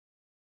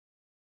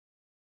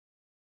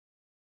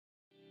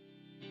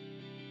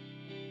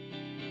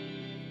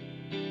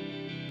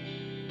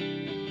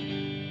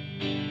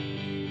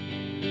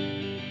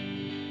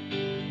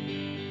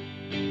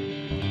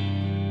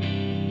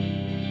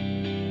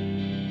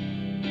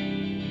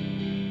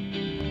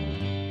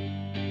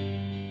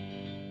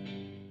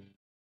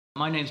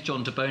My name's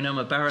Bono. I'm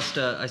a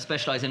barrister. I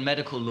specialise in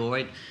medical law.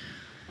 I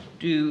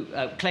do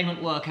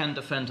claimant work and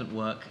defendant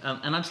work.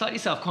 And I'm slightly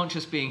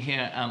self-conscious being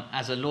here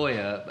as a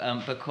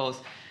lawyer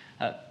because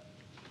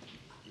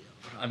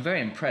I'm very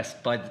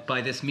impressed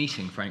by this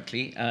meeting,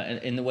 frankly,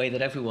 in the way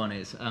that everyone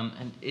is.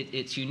 And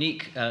it's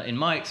unique, in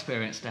my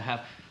experience, to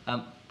have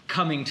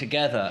coming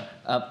together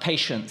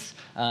patients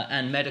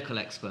and medical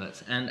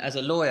experts. And as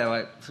a lawyer,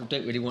 I sort of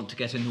don't really want to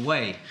get in the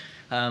way.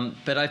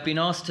 But I've been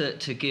asked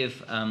to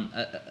give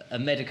a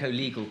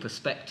medico-legal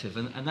perspective,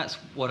 and that's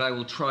what I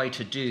will try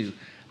to do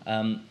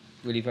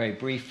really very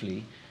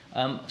briefly.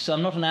 So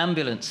I'm not an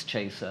ambulance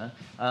chaser,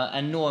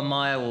 and nor am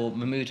I or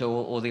Mahmood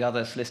or the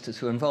other solicitors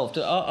who are involved.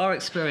 Our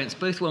experience,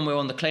 both when we're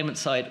on the claimant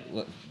side,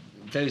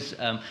 those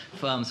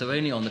firms are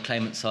only on the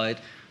claimant side,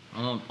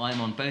 I'm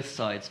on both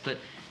sides, but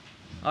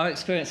our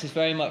experience is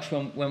very much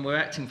when we're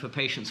acting for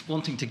patients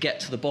wanting to get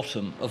to the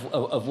bottom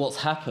of what's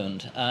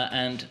happened,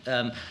 and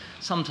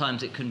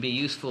sometimes it can be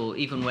useful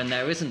even when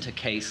there isn't a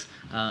case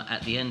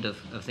at the end of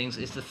things.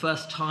 It's the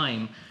first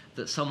time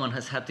that someone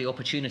has had the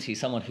opportunity,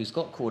 someone who's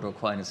got Cauda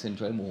Equina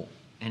syndrome or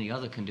any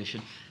other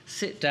condition,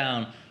 sit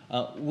down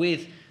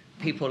with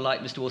people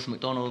like Mr.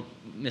 Wilson-McDonald,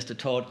 Mr.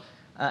 Todd,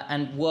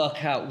 and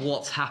work out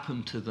what's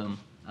happened to them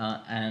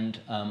and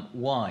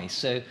why.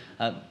 So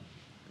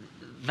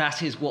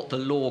that is what the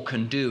law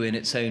can do in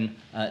its own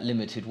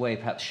limited way,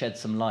 perhaps shed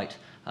some light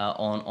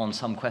on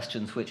some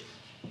questions which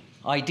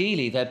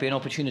ideally there'd be an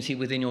opportunity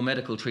within your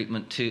medical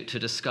treatment to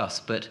discuss.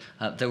 But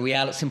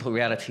the simple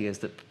reality is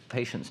that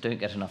patients don't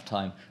get enough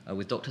time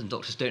with doctors, and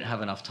doctors don't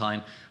have enough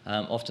time,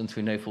 often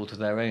through no fault of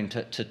their own,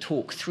 to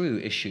talk through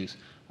issues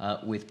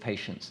with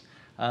patients.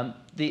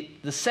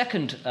 The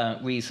second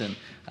reason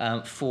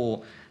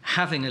for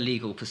having a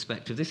legal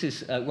perspective, this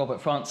is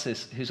Robert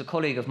Francis, who's a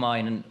colleague of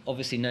mine and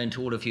obviously known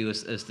to all of you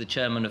as the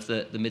chairman of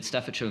the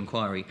Mid-Staffordshire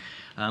inquiry,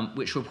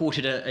 which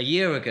reported a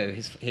year ago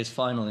his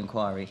final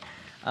inquiry.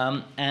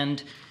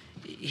 And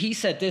he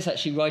said this,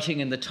 actually writing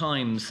in the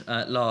Times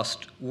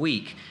last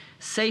week: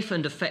 safe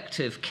and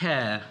effective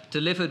care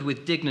delivered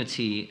with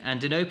dignity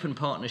and in open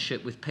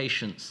partnership with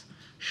patients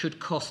should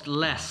cost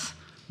less,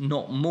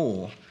 not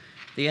more.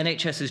 The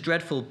NHS's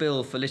dreadful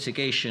bill for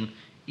litigation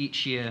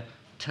each year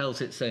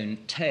tells its own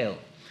tale.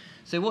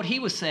 So what he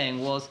was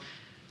saying was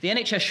the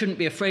NHS shouldn't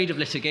be afraid of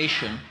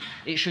litigation.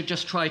 It should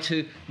just try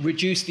to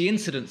reduce the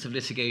incidence of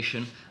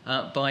litigation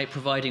by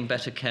providing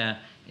better care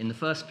in the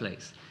first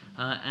place.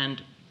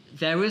 And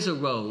there is a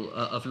role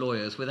of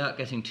lawyers, without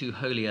getting too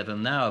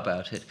holier-than-thou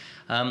about it,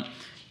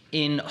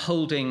 in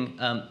holding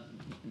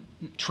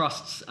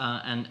trusts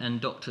and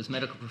doctors,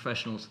 medical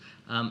professionals,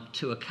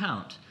 to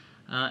account.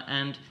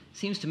 And it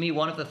seems to me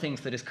one of the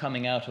things that is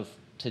coming out of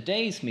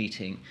today's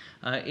meeting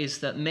is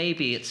that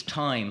maybe it's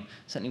time,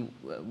 certainly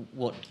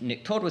what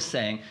Nick Todd was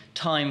saying,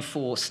 time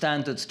for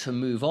standards to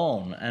move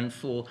on and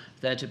for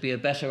there to be a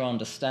better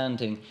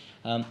understanding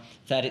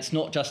that it's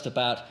not just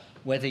about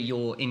whether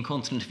you're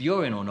incontinent of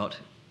urine or not.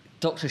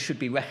 Doctors should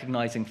be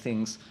recognizing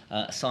things,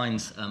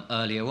 signs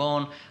earlier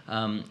on,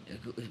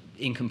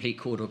 incomplete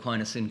Cauda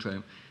Equina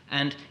syndrome.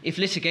 And if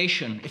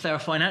there are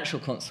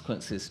financial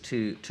consequences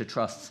to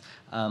trusts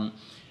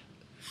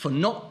for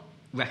not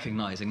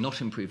recognizing, not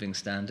improving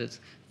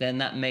standards, then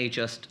that may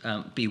just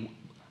be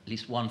at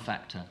least one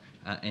factor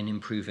in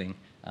improving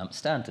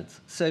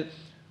standards. So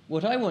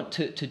what I want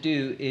to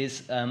do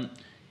is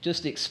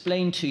just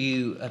explain to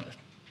you,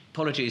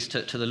 apologies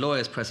to the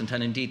lawyers present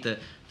and indeed the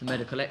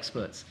medical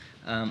experts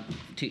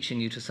teaching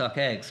you to suck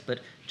eggs, but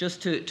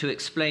just to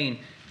explain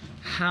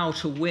how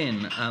to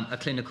win a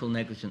clinical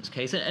negligence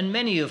case. And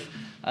many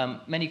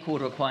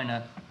Cauda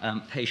Equina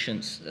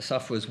patients,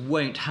 sufferers,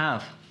 won't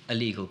have a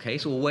legal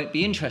case or won't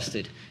be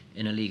interested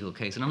in a legal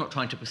case. And I'm not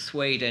trying to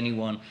persuade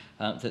anyone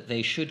that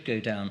they should go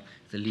down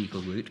the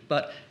legal route,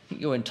 but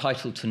you're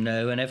entitled to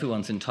know, and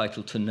everyone's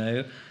entitled to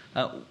know,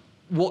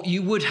 what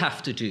you would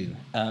have to do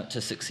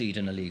to succeed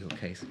in a legal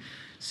case.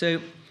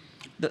 So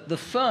the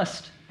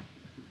first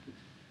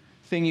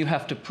thing you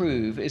have to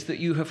prove is that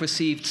you have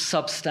received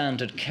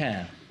substandard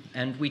care.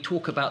 And we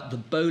talk about the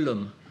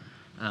Bolam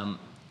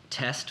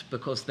test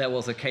because there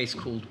was a case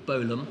called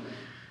Bolam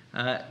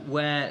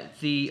where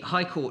the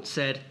High Court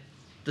said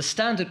the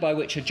standard by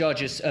which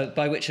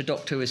a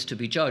doctor is to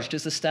be judged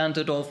is the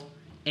standard of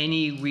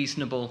any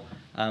reasonable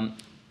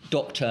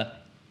doctor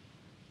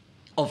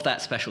of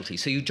that specialty.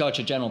 So you judge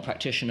a general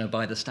practitioner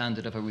by the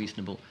standard of a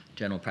reasonable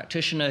general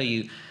practitioner.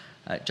 You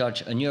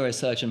judge a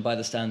neurosurgeon by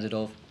the standard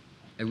of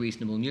a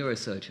reasonable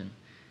neurosurgeon.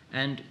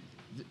 And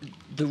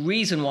the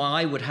reason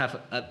why I would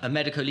have a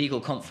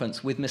medico-legal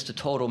conference with Mr.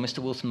 Todd or Mr.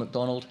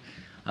 Wilson-McDonald,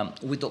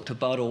 with Dr.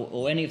 Budd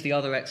or any of the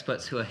other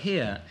experts who are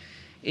here,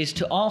 is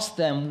to ask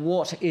them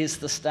what is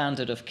the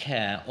standard of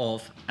care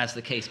of, as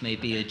the case may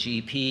be, a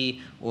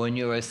GP or a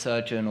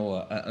neurosurgeon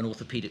or an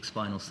orthopedic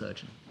spinal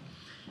surgeon.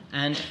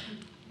 And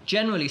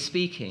generally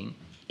speaking,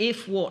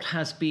 if what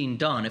has been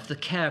done, if the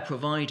care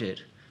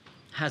provided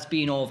has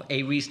been of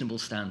a reasonable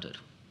standard,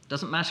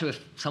 doesn't matter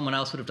if someone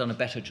else would have done a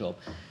better job,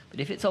 but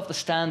if it's of the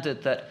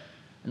standard that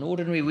an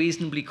ordinary,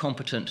 reasonably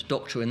competent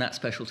doctor in that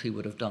specialty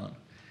would have done,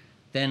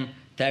 then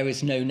there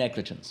is no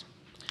negligence.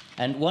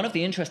 And one of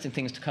the interesting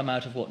things to come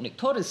out of what Nick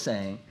Todd is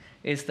saying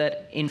is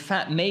that, in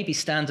fact, maybe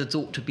standards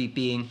ought to be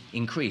being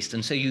increased.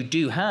 And so you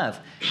do have,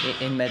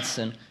 in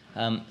medicine,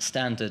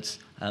 standards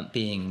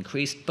being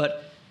increased,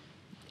 but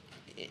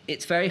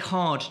it's very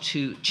hard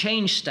to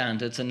change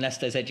standards unless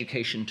there's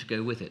education to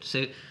go with it.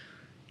 So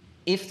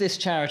if this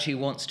charity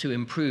wants to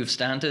improve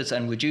standards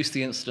and reduce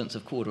the incidence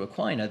of Cauda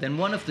Equina, then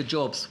one of the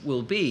jobs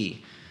will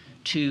be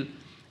to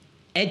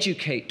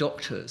educate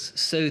doctors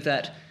so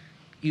that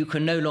you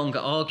can no longer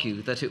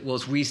argue that it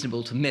was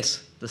reasonable to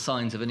miss the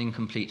signs of an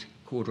incomplete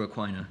Cauda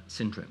Equina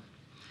syndrome.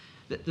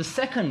 The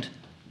second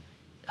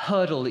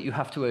hurdle that you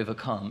have to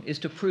overcome is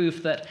to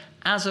prove that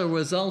as a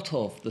result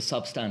of the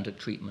substandard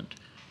treatment,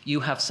 you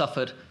have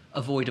suffered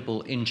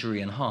avoidable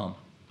injury and harm.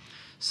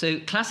 So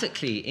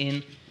classically,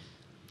 in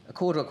a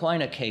Cauda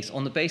Equina case,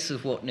 on the basis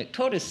of what Nick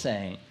Todd is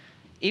saying,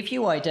 if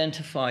you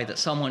identify that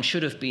someone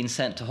should have been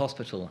sent to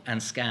hospital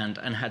and scanned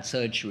and had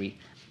surgery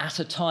at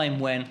a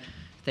time when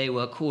they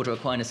were Cauda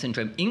Equina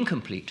syndrome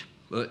incomplete,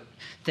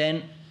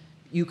 then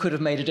you could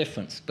have made a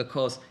difference,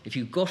 because if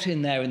you got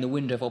in there in the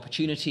window of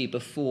opportunity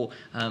before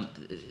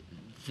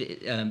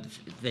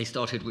they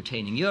started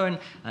retaining urine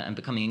and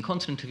becoming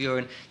incontinent of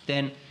urine,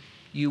 then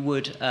you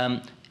would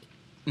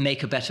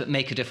make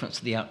a difference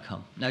to the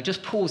outcome. Now,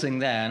 just pausing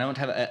there, and I want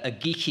to have a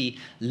geeky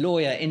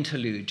lawyer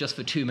interlude just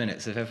for 2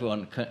 minutes, if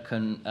everyone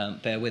can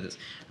bear with us.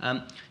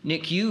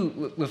 Nick,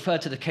 you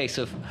referred to the case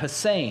of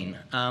Hussein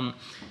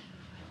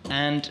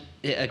and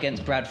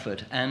against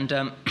Bradford, and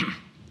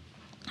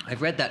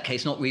I've read that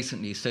case, not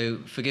recently, so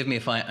forgive me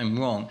if I'm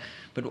wrong,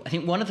 but I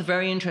think one of the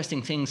very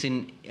interesting things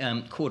in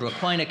Cauda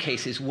Equina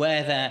cases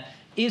where there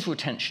is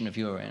retention of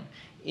urine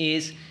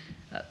is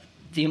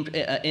the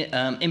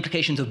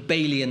implications of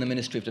Bailey in the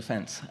Ministry of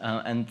Defence.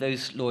 And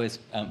those lawyers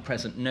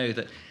present know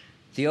that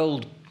the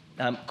old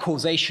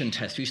causation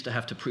test used to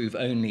have to prove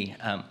only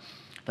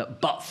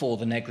that but for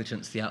the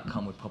negligence, the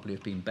outcome would probably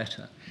have been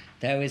better.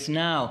 There is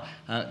now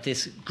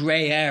this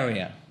grey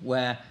area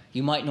where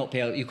you might not be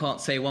able, you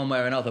can't say one way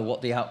or another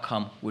what the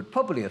outcome would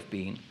probably have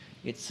been.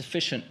 It's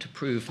sufficient to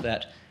prove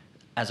that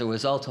as a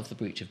result of the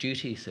breach of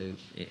duty, so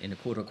in a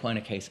Cauda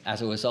Equina case,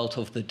 as a result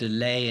of the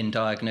delay in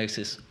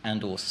diagnosis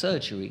and or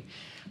surgery,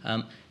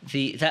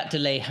 that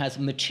delay has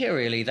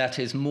materially, that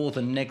is more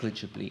than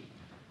negligibly,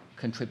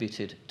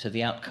 contributed to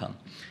the outcome.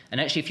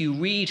 And actually, if you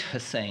read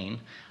Hussein,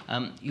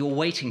 you're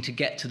waiting to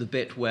get to the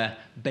bit where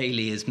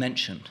Bailey is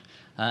mentioned.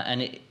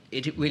 And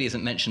it really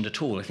isn't mentioned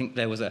at all. I think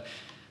there was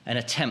an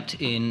attempt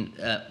in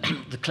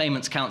the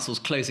Claimants' Council's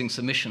closing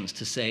submissions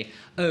to say,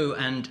 oh,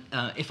 and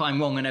if I'm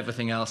wrong and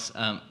everything else,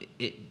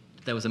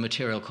 there was a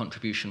material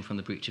contribution from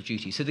the breach of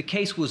duty. So the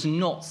case was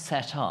not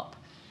set up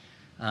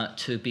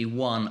to be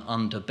won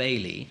under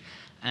Bailey,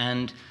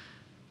 and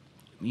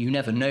you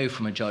never know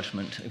from a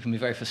judgment. It can be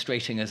very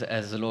frustrating as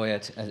a lawyer,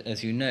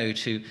 as you know,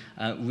 to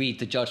read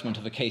the judgment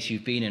of a case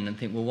you've been in and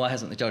think, well, why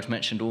hasn't the judge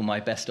mentioned all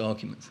my best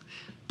arguments?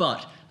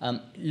 But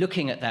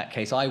looking at that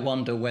case, I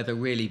wonder whether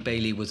really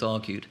Bailey was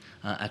argued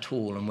at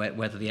all and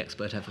whether the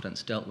expert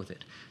evidence dealt with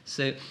it.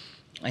 So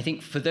I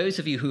think for those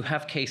of you who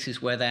have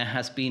cases where there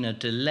has been a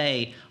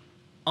delay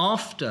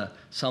after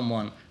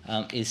someone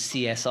is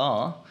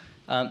CSR,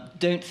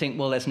 don't think,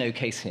 well, there's no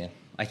case here.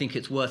 I think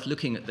it's worth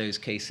looking at those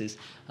cases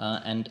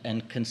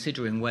and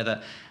considering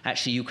whether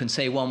actually you can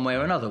say one way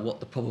or another what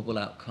the probable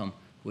outcome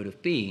would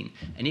have been.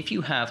 And if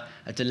you have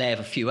a delay of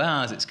a few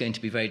hours, it's going to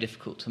be very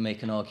difficult to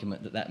make an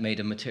argument that that made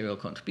a material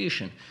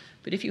contribution.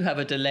 But if you have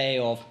a delay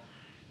of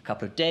a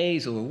couple of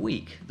days or a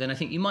week, then I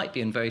think you might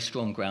be in very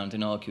strong ground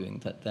in arguing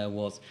that there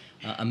was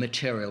a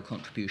material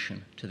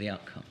contribution to the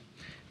outcome.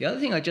 The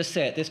other thing I'd just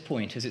say at this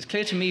point is it's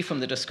clear to me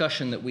from the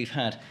discussion that we've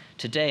had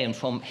today and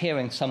from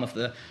hearing some of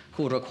the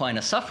Cauda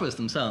Equina sufferers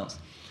themselves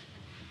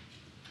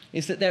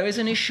is that there is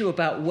an issue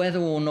about whether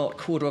or not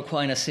Cauda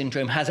Equina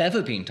syndrome has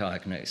ever been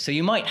diagnosed. So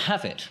you might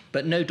have it,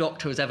 but no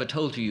doctor has ever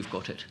told you you've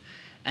got it.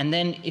 And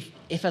then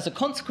if as a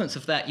consequence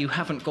of that you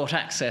haven't got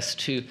access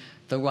to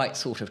the right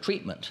sort of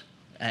treatment,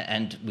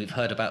 and we've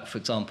heard about, for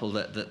example,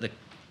 the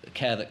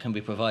care that can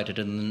be provided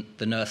in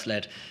the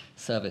nurse-led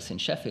service in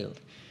Sheffield,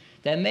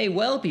 there may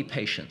well be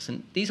patients,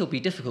 and these will be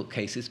difficult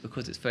cases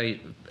because it's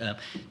very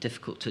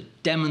difficult to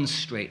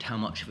demonstrate how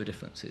much of a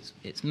difference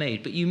it's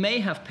made, but you may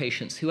have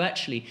patients who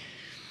actually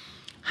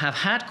have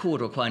had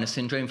Cauda Equina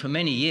syndrome for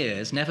many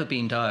years, never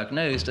been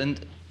diagnosed,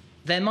 and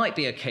there might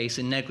be a case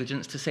in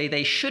negligence to say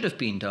they should have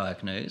been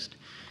diagnosed.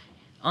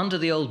 Under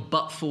the old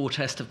but-for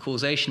test of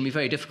causation, it would be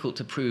very difficult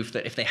to prove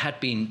that if they had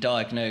been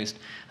diagnosed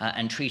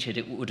and treated,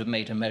 it would have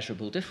made a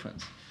measurable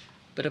difference.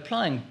 But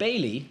applying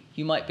Bailey,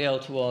 you might be able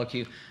to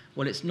argue,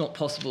 well, it's not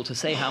possible to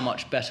say how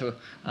much better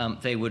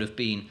they would have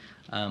been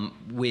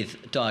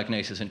with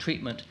diagnosis and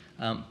treatment,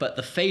 but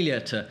the failure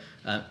to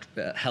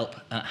help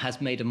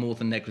has made a more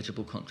than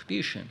negligible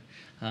contribution.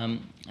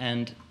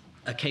 And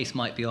a case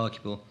might be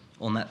arguable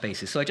on that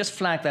basis. So I just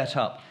flag that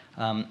up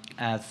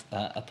as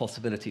a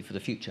possibility for the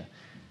future.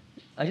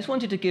 I just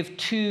wanted to give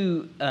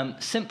two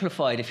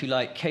simplified, if you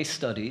like, case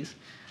studies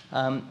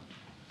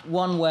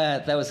one where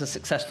there was a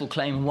successful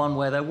claim and one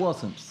where there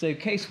wasn't. So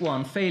case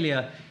 1,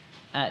 failure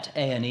at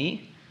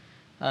A&E.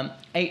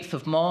 8th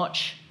of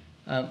March,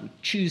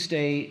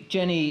 Tuesday,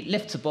 Jenny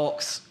lifts a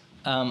box,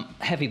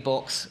 heavy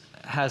box,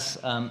 has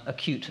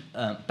acute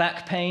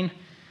back pain.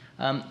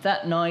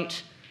 That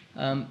night,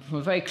 from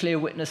a very clear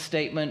witness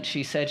statement,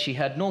 she said she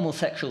had normal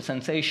sexual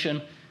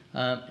sensation.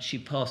 She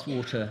passed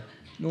water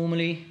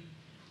normally.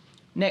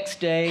 Next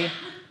day,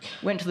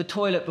 went to the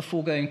toilet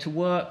before going to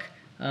work,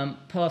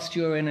 passed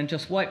urine and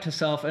just wiped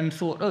herself and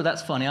thought, oh,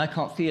 that's funny, I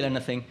can't feel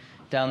anything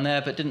down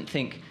there, but didn't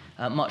think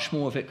much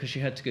more of it because she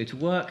had to go to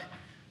work.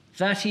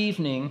 That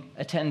evening,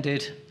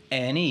 attended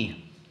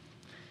A&E.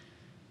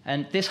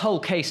 And this whole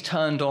case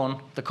turned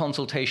on the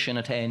consultation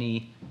at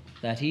A&E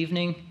that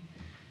evening.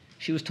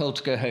 She was told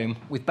to go home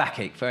with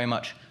backache, very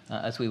much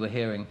as we were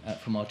hearing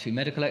from our 2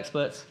 medical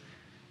experts.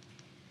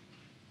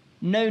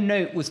 No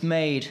note was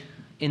made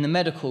in the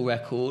medical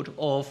record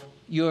of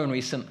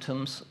urinary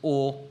symptoms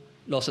or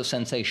loss of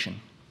sensation.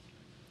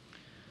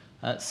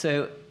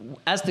 So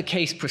as the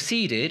case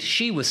proceeded,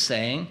 she was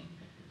saying,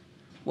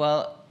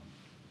 well,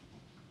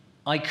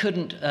 I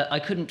couldn't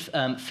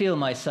feel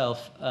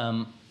myself.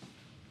 I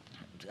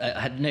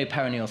had no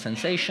perineal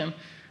sensation.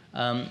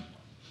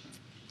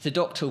 The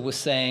doctor was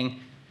saying,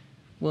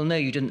 well, no,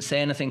 you didn't say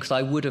anything because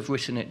I would have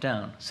written it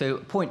down. So a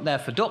point there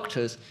for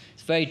doctors,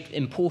 it's very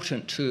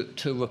important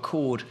to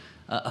record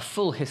a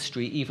full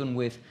history, even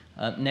with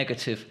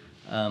negative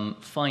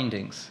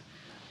findings.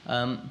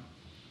 Move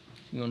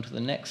on to the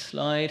next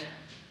slide.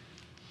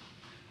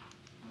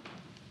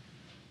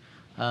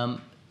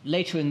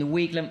 Later in the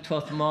week,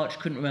 12th of March,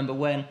 couldn't remember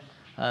when,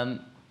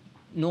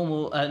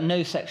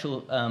 no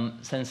sexual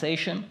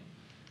sensation.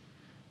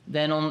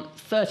 Then on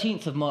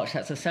 13th of March,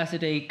 that's a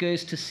Saturday,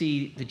 goes to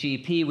see the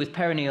GP with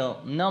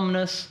perineal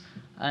numbness,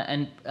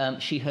 and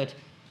she had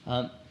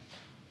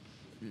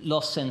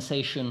lost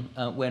sensation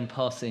when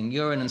passing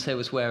urine and so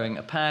was wearing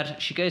a pad.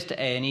 She goes to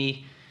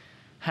A&E,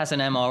 has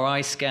an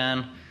MRI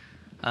scan,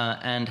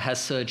 and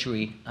has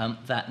surgery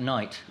that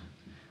night.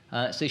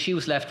 So she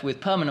was left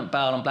with permanent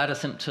bowel and bladder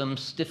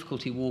symptoms,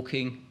 difficulty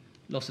walking,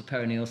 loss of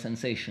perineal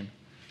sensation.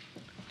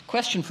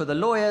 Question for the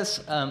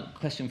lawyers,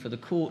 question for the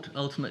court,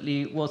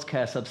 ultimately, was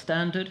care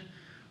substandard?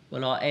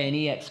 Well, our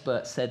A&E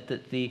expert said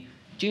that the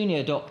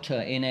junior doctor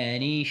in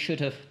A&E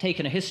should have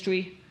taken a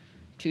history,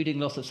 including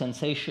loss of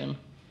sensation,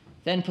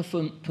 then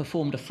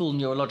performed a full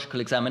neurological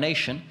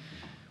examination.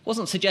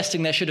 Wasn't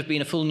suggesting there should have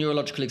been a full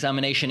neurological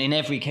examination in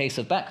every case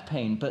of back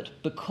pain, but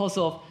because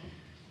of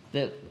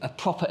if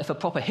a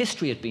proper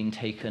history had been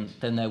taken,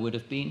 then there would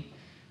have been,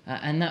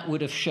 and that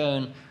would have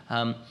shown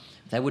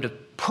there would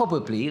have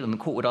probably, and the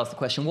court would ask the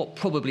question, what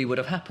probably would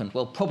have happened?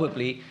 Well,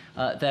 probably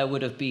there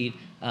would have been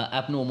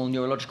abnormal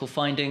neurological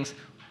findings,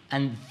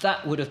 and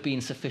that would have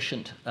been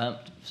sufficient,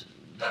 that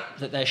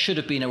there should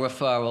have been a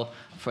referral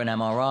for an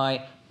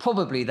MRI.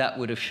 Probably that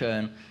would have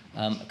shown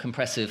a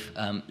compressive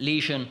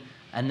lesion,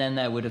 and then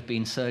there would have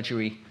been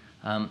surgery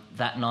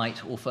that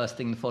night or first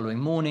thing the following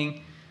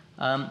morning.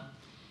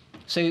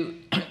 So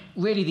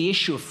really the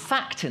issue of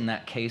fact in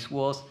that case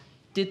was,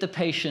 did the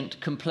patient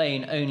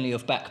complain only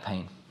of back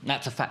pain?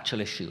 That's a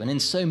factual issue. And in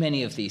so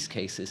many of these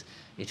cases,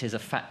 it is a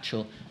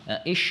factual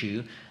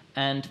issue.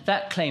 And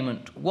that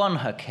claimant won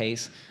her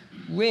case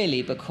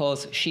really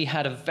because she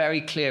had a very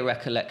clear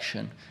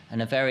recollection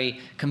and a very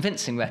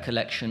convincing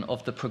recollection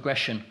of the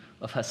progression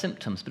of her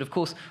symptoms. But of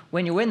course,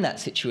 when you're in that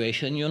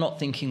situation, you're not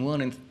thinking, well,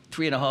 in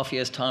 3.5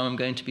 years' time, I'm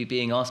going to be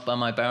being asked by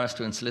my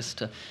barrister and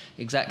solicitor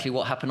exactly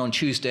what happened on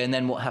Tuesday and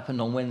then what happened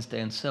on Wednesday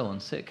and so on.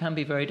 So it can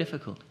be very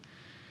difficult.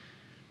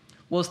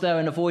 Was there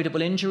an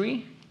avoidable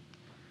injury?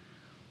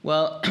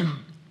 Well,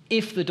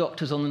 if the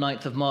doctors on the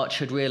 9th of March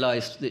had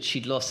realized that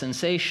she'd lost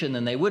sensation,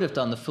 then they would have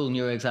done the full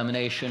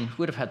neuroexamination,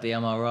 would have had the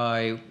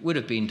MRI, would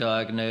have been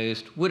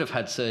diagnosed, would have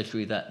had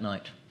surgery that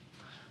night,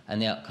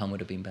 and the outcome would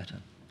have been better.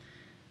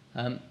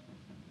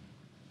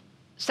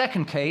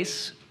 Second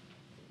case,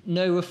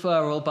 no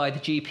referral by the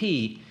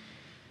GP.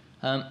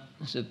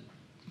 There's a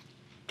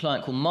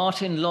client called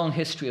Martin, long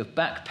history of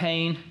back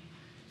pain.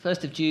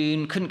 1st of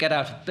June, couldn't get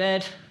out of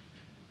bed.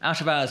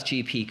 Out of hours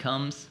GP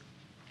comes,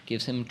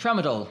 gives him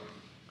tramadol.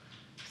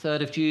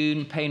 3rd of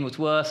June, pain was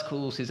worse,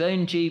 calls his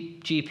own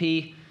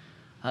GP.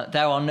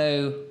 There are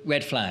no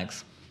red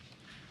flags,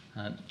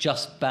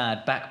 just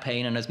bad back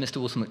pain. And as Mr.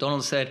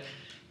 Wilson-McDonald said,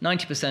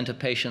 90% of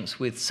patients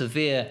with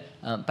severe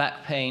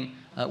back pain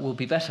will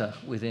be better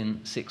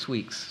within 6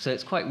 weeks. So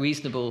it's quite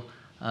reasonable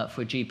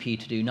for a GP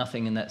to do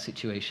nothing in that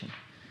situation.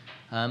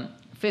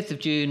 5th of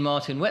June,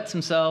 Martin wets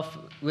himself,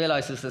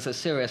 realizes there's a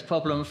serious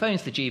problem,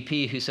 phones the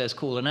GP who says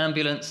call an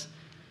ambulance,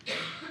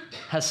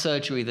 has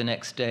surgery the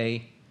next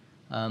day,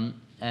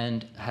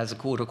 and has a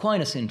Cauda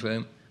Equina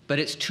syndrome, but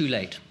it's too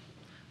late.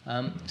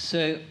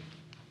 So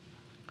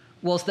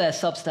was there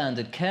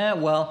substandard care?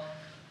 Well,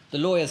 the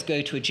lawyers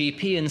go to a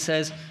GP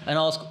and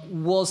ask,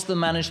 was the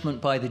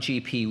management by the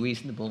GP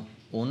reasonable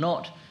or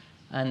not?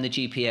 And the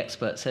GP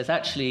expert says,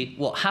 actually,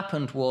 what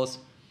happened was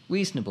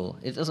reasonable.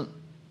 It doesn't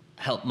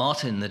help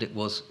Martin that it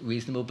was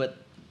reasonable, but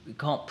we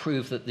can't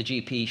prove that the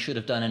GP should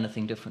have done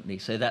anything differently.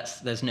 So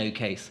there's no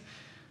case.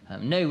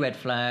 No red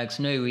flags,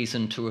 no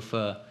reason to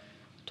refer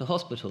to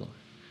hospital.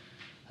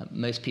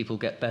 Most people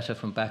get better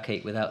from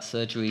backache without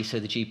surgery, so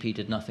the GP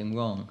did nothing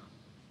wrong.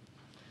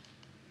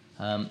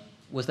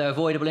 Was there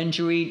avoidable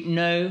injury?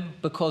 No,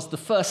 because the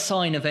first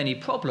sign of any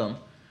problem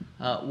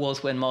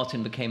was when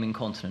Martin became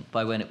incontinent,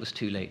 by when it was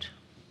too late.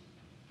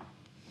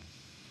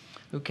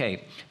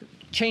 Okay,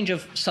 change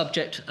of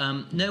subject.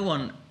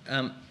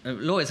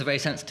 Lawyers are very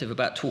sensitive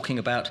about talking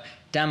about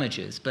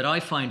damages, but I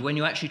find when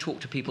you actually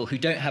talk to people who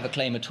don't have a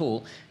claim at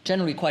all,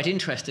 generally quite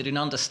interested in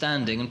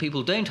understanding, and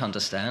people don't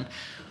understand,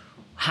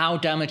 how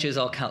damages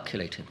are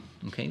calculated.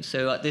 Okay,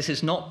 so this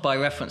is not by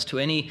reference to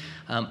any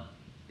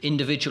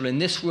individual in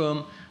this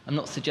room. I'm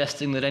not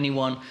suggesting that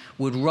anyone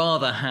would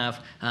rather have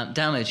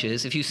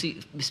damages. If you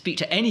speak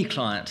to any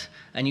client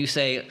and you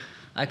say,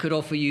 I could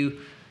offer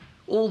you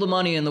all the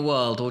money in the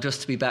world or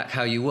just to be back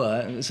how you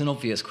were, it's an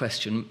obvious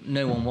question.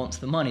 No one wants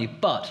the money.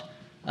 But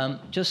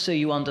just so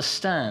you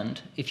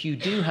understand, if you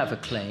do have a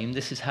claim,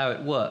 this is how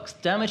it works.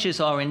 Damages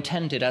are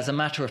intended as a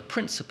matter of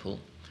principle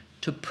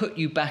to put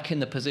you back in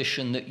the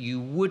position that you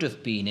would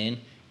have been in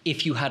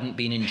if you hadn't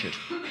been injured.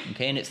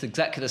 Okay? And it's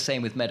exactly the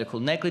same with medical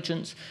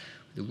negligence,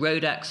 with a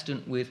road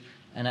accident, with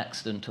an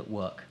accident at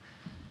work.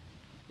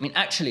 I mean,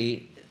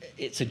 actually,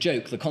 it's a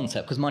joke, the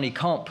concept, because money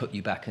can't put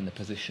you back in the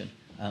position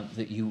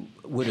that you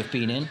would have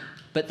been in,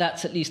 but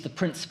that's at least the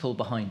principle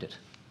behind it.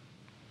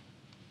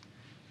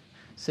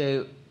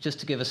 So just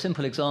to give a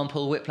simple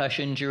example, whiplash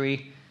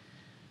injury,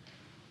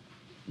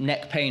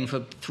 neck pain for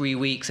 3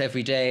 weeks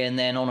every day and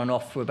then on and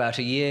off for about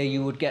a year,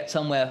 you would get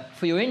somewhere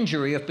for your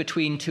injury of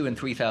between £2,000 and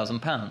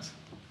 £3,000.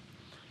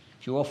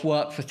 If you're off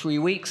work for 3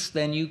 weeks,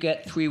 then you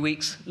get 3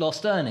 weeks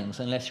lost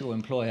earnings unless your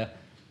employer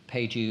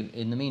paid you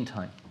in the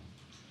meantime.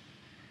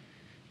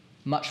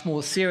 Much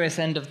more serious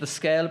end of the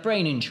scale,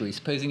 brain injury.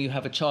 Supposing you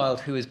have a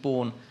child who is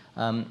born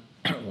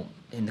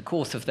in the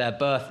course of their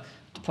birth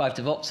deprived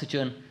of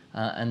oxygen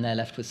and they're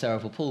left with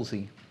cerebral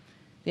palsy.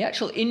 The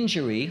actual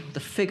injury, the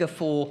figure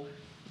for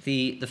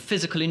the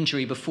physical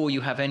injury before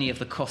you have any of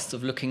the costs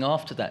of looking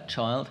after that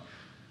child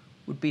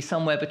would be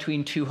somewhere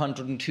between £200,000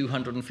 and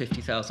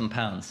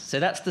 £250,000. So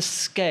that's the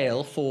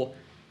scale for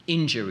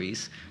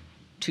injuries.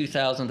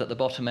 2,000 at the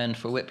bottom end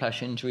for a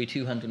whiplash injury,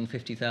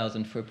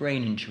 250,000 for a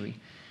brain injury.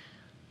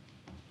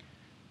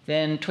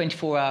 Then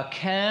 24-hour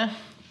care.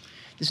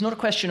 It's not a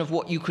question of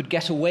what you could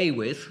get away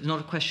with. It's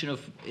not a question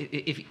of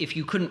if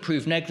you couldn't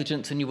prove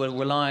negligence and you were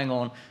relying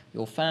on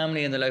your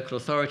family and the local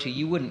authority,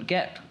 you wouldn't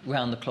get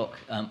round-the-clock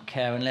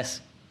care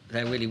unless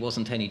there really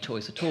wasn't any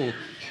choice at all.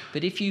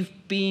 But if you've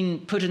been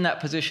put in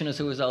that position as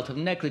a result of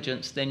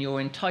negligence, then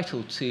you're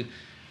entitled to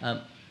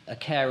a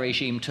care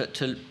regime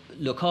to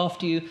look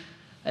after you.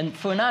 And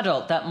for an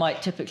adult, that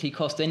might typically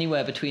cost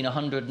anywhere between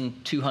 £100,000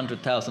 and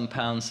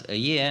 £200,000 a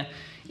year.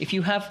 If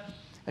you have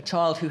a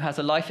child who has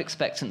a life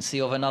expectancy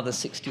of another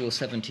 60 or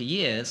 70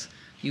 years,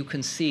 you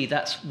can see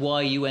that's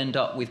why you end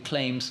up with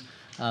claims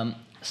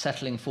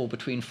settling for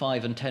between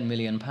 £5 and £10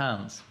 million.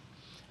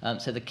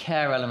 So the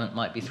care element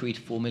might be £3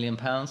 to £4 million.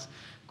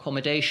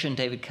 Accommodation,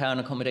 David Cowan,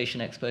 accommodation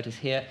expert, is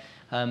here.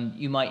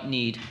 You might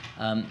need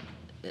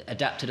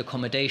adapted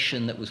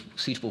accommodation that was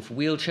suitable for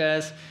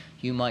wheelchairs.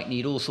 You might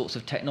need all sorts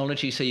of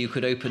technology, so you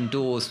could open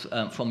doors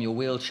from your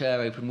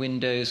wheelchair, open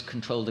windows,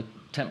 control the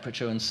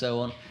temperature, and so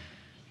on.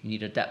 You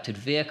need an adapted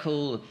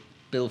vehicle. The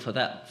bill for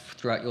that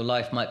throughout your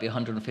life might be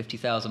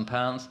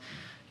 £150,000.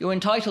 You're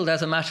entitled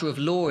as a matter of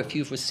law if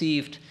you've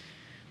received,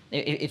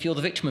 if you're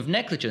the victim of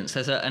negligence.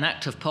 There's an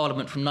Act of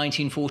Parliament from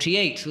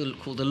 1948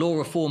 called the Law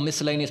Reform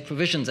Miscellaneous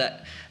Provisions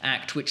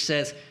Act, which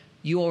says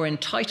you are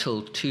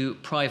entitled to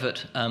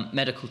private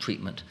medical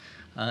treatment.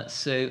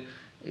 So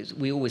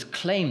we always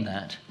claim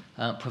that,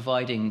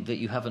 providing that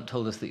you haven't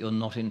told us that you're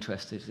not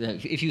interested.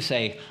 If you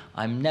say,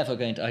 I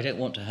don't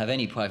want to have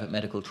any private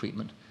medical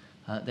treatment,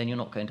 then you're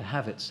not going to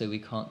have it, so we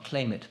can't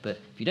claim it. But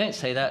if you don't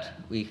say that,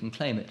 we can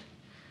claim it.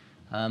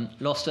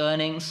 Lost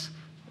earnings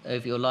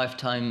over your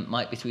lifetime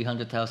might be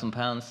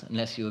 £300,000,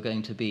 unless you were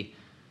going to be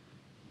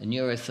a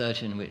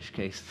neurosurgeon, in which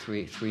case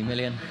 3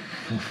 million.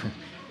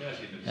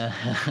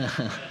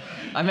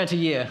 I meant a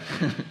year.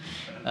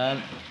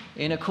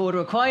 In a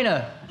Cauda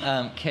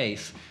Equina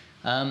case,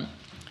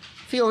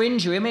 for your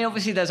injury, I mean,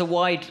 obviously there's a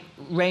wide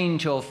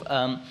range of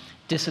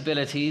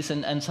disabilities,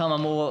 and some are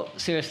more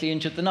seriously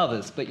injured than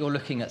others, but you're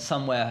looking at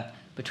somewhere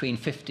between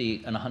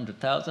 50 and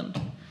 100,000.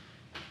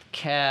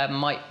 Care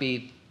might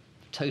be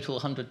total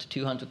 100 to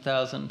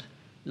 200,000.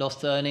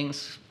 Lost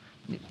earnings.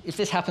 If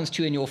this happens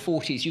to you in your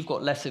 40s, you've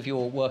got less of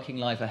your working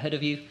life ahead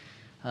of you.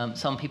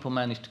 Some people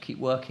manage to keep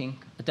working.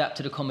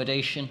 Adapted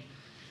accommodation,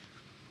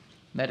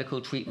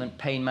 medical treatment,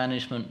 pain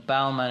management,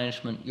 bowel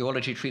management,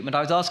 urology treatment.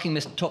 I was asking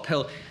Mr.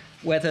 Tophill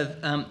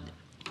whether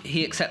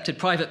he accepted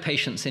private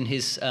patients in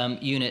his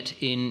unit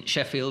in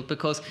Sheffield,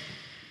 because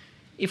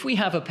if we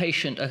have a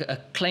patient,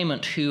 a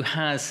claimant who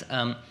has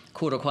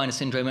Cauda Equina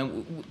syndrome,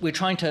 and we're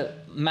trying to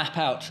map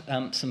out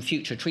some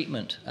future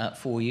treatment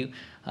for you,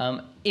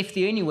 If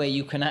the only way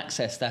you can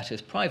access that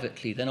is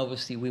privately, then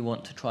obviously we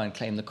want to try and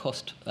claim the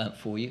cost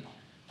for you.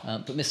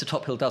 But Mr.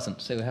 Tophill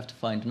doesn't, so we have to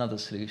find another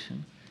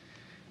solution.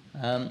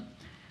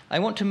 I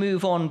want to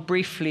move on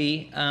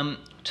briefly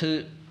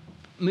to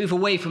move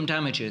away from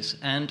damages.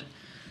 And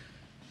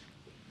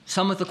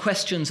some of the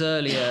questions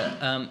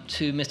earlier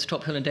to Mr.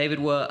 Tophill and David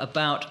were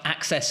about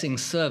accessing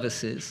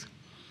services.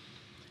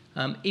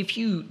 If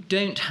you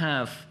don't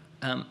have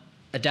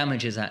a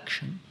damages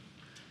action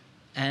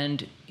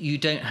and you're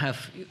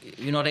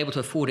not able to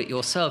afford it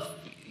yourself,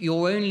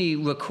 your only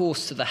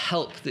recourse to the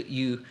help that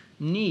you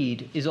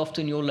need is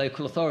often your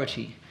local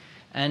authority.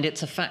 And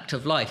it's a fact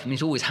of life. I mean,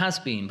 it always has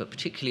been, but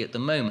particularly at the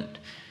moment,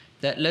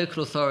 that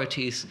local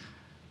authorities,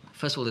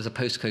 first of all, there's a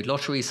postcode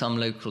lottery. Some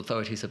local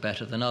authorities are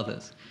better than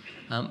others.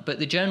 But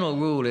the general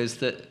rule is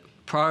that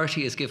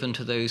priority is given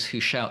to those who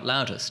shout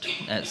loudest,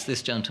 as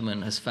this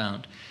gentleman has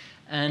found.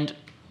 And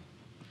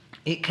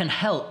it can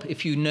help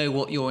if you know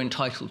what you're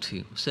entitled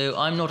to. So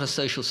I'm not a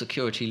social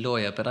security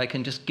lawyer, but I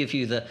can just give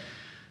you the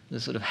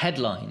sort of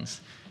headlines.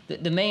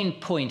 The main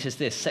point is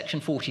this: Section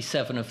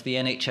 47 of the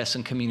NHS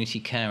and Community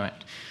Care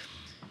Act.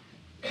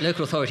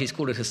 Local authorities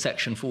call it a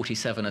Section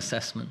 47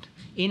 assessment.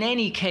 In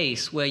any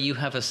case where you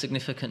have a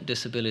significant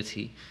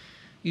disability,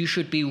 you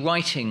should be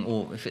writing,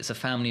 or if it's a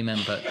family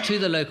member, to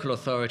the local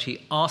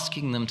authority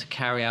asking them to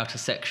carry out a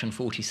Section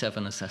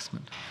 47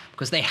 assessment,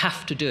 because they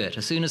have to do it.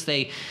 As soon as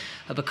they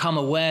become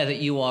aware that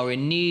you are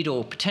in need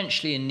or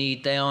potentially in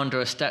need, they are under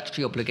a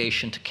statutory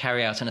obligation to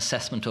carry out an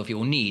assessment of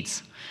your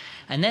needs.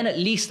 And then at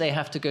least they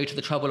have to go to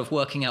the trouble of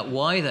working out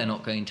why they're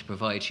not going to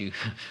provide you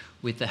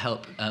with the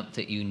help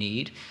that you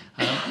need.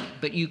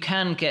 But you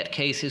can get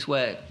cases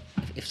where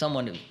if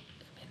someone, the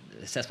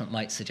assessment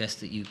might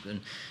suggest that you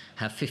can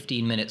have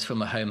 15 minutes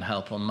from a home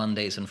help on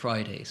Mondays and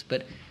Fridays.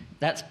 But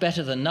that's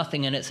better than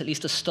nothing, and it's at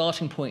least a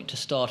starting point to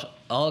start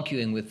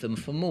arguing with them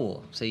for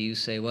more. So you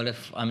say, well,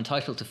 if I'm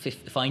entitled to,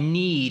 if I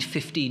need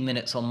 15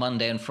 minutes on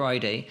Monday and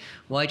Friday,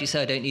 why do you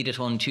say I don't need it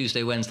on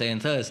Tuesday, Wednesday,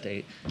 and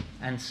Thursday,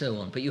 and so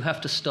on? But you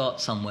have to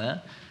start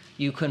somewhere.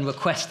 You can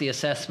request the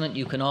assessment.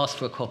 You can ask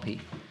for a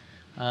copy.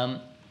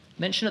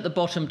 Mention at the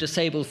bottom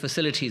disabled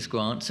facilities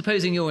grant.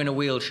 Supposing you're in a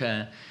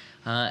wheelchair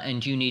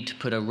and you need to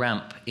put a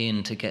ramp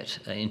in to get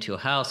into your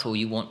house, or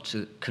you want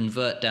to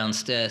convert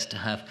downstairs to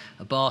have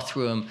a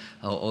bathroom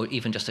or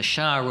even just a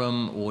shower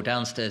room or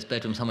downstairs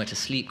bedroom somewhere to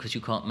sleep because you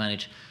can't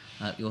manage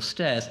your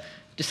stairs.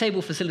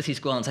 Disabled facilities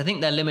grants, I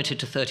think they're limited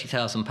to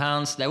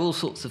 £30,000. There are all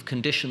sorts of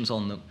conditions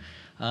on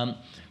them,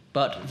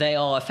 but they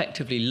are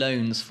effectively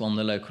loans from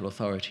the local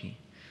authority.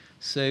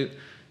 So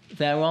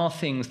there are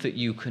things that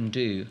you can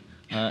do,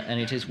 and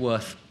it is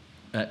worth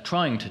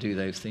trying to do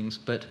those things,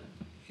 but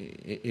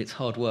it's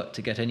hard work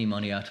to get any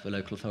money out of a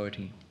local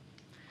authority.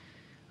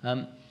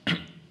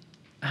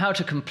 How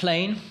to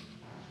complain.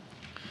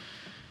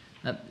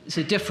 It's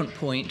a different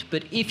point,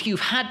 but if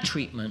you've had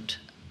treatment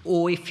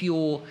or if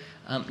you're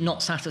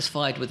not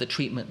satisfied with the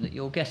treatment that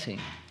you're getting,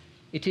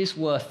 it is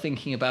worth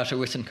thinking about a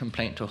written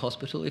complaint to a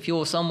hospital. If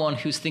you're someone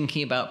who's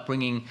thinking about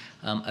bringing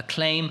a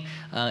claim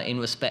in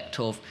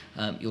respect of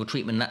your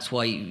treatment, that's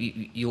why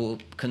you're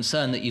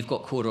concerned that you've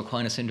got Cauda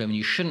Equina syndrome and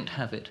you shouldn't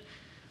have it,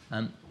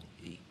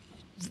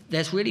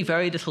 there's really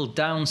very little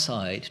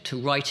downside to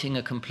writing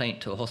a complaint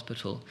to a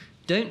hospital.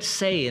 Don't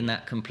say in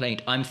that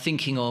complaint, I'm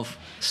thinking of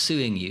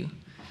suing you,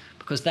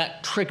 because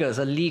that triggers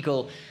a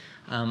legal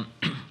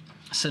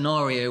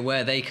scenario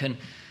where they can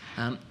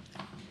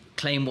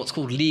claim what's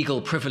called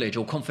legal privilege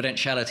or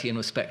confidentiality in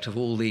respect of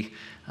all the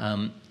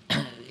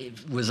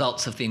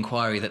results of the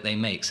inquiry that they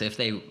make. So if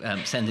they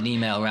send an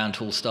email around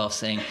to all staff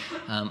saying,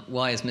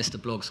 why has Mr.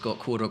 Bloggs got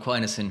Cauda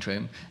Equina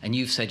syndrome, and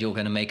you've said you're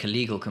going to make a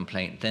legal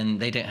complaint, then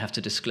they don't have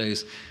to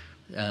disclose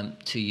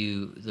to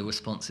you the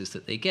responses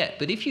that they get.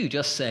 But if you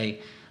just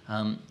say,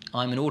 I'm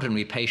an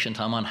ordinary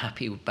patient, I'm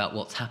unhappy about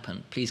what's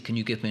happened, please can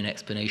you give me an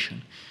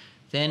explanation,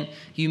 then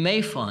you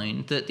may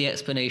find that the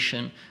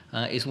explanation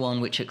is one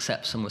which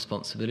accepts some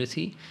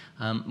responsibility.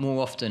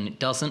 More often it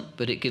doesn't,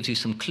 but it gives you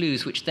some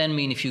clues, which then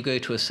mean if you go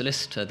to a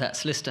solicitor, that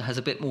solicitor has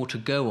a bit more to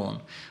go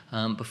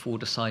on before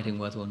deciding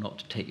whether or not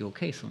to take your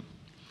case on.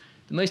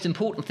 The most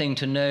important thing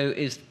to know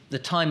is the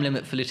time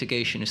limit for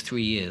litigation is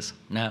 3 years.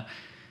 Now,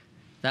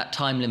 that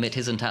time limit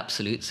isn't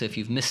absolute, so if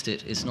you've missed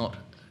it, it's not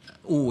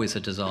always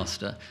a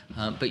disaster,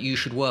 but you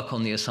should work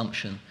on the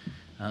assumption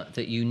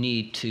that you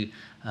need to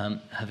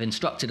have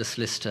instructed a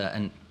solicitor,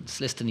 and the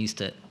solicitor needs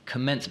to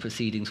commence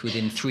proceedings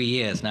within 3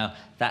 years. Now,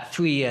 that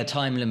 3-year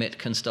time limit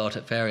can start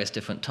at various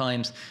different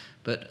times,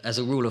 but as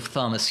a rule of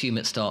thumb, assume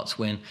it starts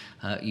when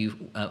you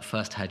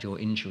first had your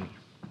injury.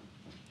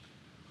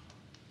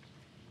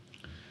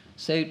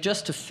 So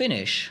just to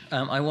finish,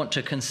 I want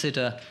to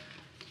consider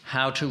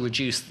how to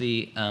reduce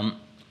the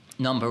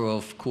number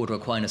of Cauda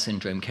Equina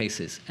syndrome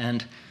cases.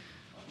 And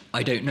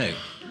I don't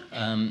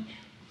know.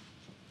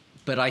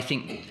 But I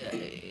think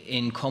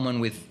in common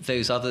with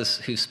those others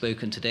who've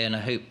spoken today, and I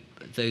hope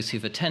those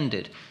who've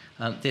attended,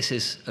 this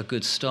is a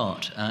good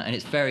start. And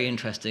it's very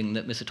interesting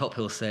that Mr.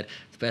 Tophill said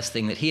the best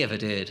thing that he ever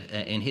did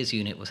in his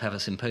unit was have a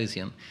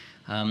symposium.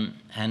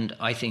 And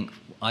I think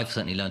I've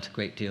certainly learned a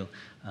great deal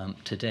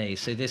today.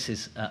 So this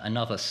is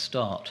another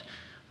start.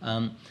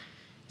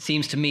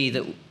 Seems to me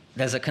that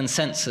there's a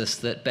consensus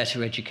that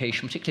better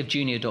education, particularly of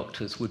junior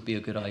doctors, would be a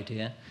good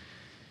idea.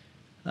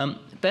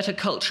 Better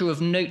culture of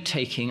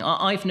note-taking.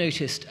 I've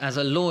noticed as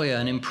a lawyer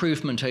an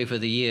improvement over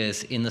the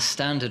years in the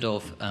standard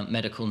of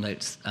medical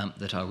notes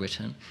that are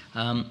written.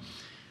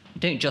 You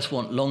don't just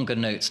want longer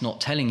notes not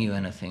telling you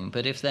anything,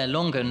 but if they're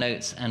longer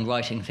notes and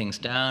writing things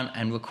down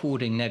and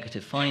recording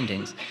negative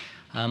findings,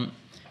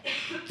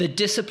 the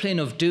discipline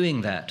of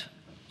doing that,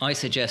 I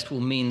suggest,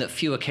 will mean that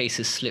fewer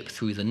cases slip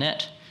through the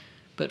net.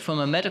 But from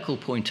a medical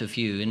point of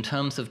view, in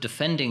terms of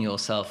defending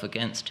yourself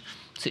against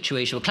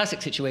situation, a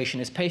classic situation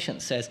is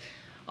patient says,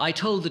 I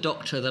told the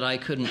doctor that I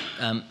couldn't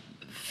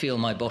feel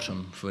my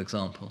bottom, for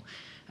example,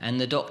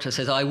 and the doctor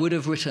says, I would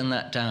have written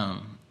that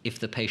down if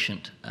the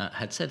patient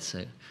had said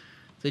so.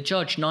 The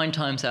judge, 9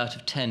 times out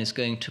of 10, is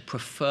going to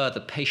prefer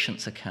the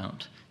patient's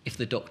account if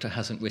the doctor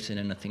hasn't written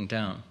anything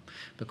down,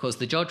 because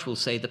the judge will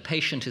say the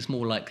patient is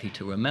more likely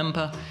to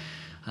remember.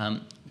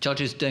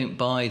 Judges don't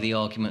buy the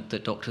argument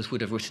that doctors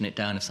would have written it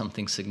down if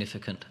something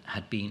significant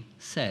had been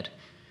said.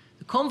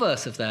 The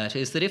converse of that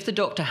is that if the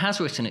doctor has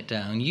written it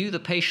down, you, the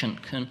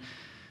patient, can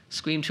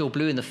scream till you're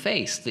blue in the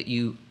face that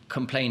you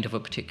complained of a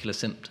particular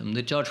symptom.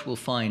 The judge will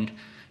find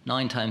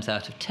 9 times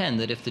out of 10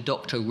 that if the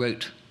doctor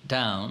wrote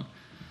down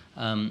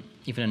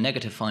even a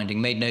negative finding,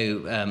 made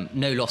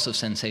no loss of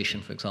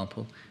sensation, for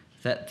example,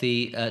 that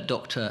the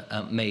doctor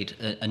made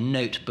a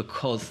note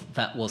because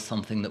that was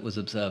something that was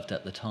observed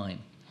at the time.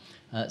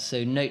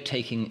 So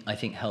note-taking, I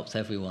think, helps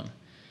everyone.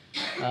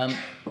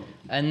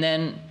 And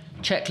then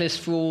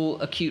checklist for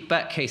all acute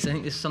back cases. I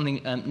think this is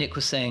something Nick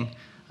was saying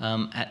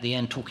at the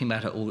end, talking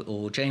about it,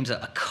 or James,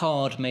 a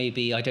card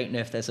maybe. I don't know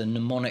if there's a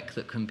mnemonic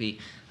that can be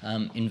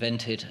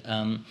invented.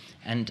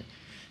 And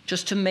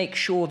just to make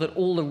sure that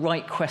all the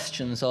right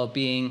questions are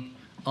being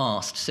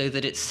asked so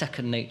that it's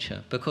second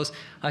nature. Because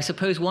I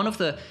suppose one of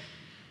the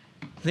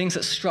things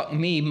that struck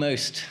me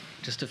most,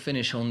 just to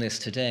finish on this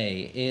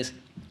today, is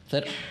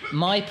that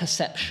my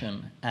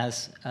perception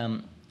as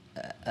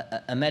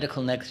a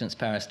medical negligence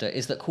barrister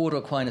is that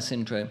Cauda Equina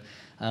syndrome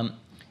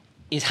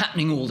is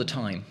happening all the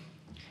time.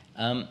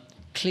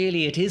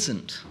 Clearly it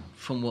isn't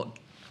from what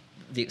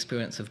the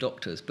experience of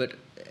doctors, but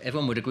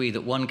everyone would agree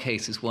that one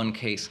case is one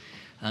case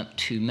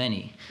too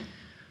many.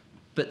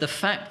 But the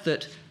fact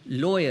that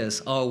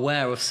lawyers are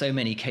aware of so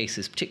many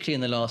cases, particularly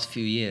in the last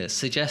few years,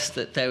 suggests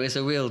that there is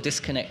a real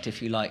disconnect,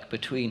 if you like,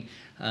 between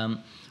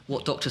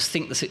what doctors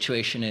think the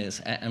situation is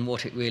and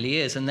what it really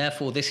is. And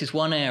therefore, this is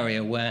one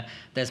area where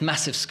there's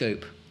massive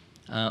scope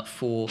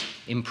for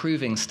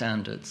improving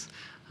standards.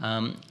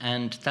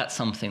 And that's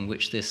something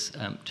which this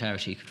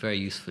charity could very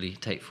usefully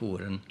take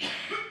forward. And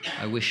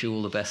I wish you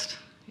all the best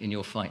in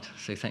your fight.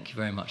 So thank you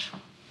very much.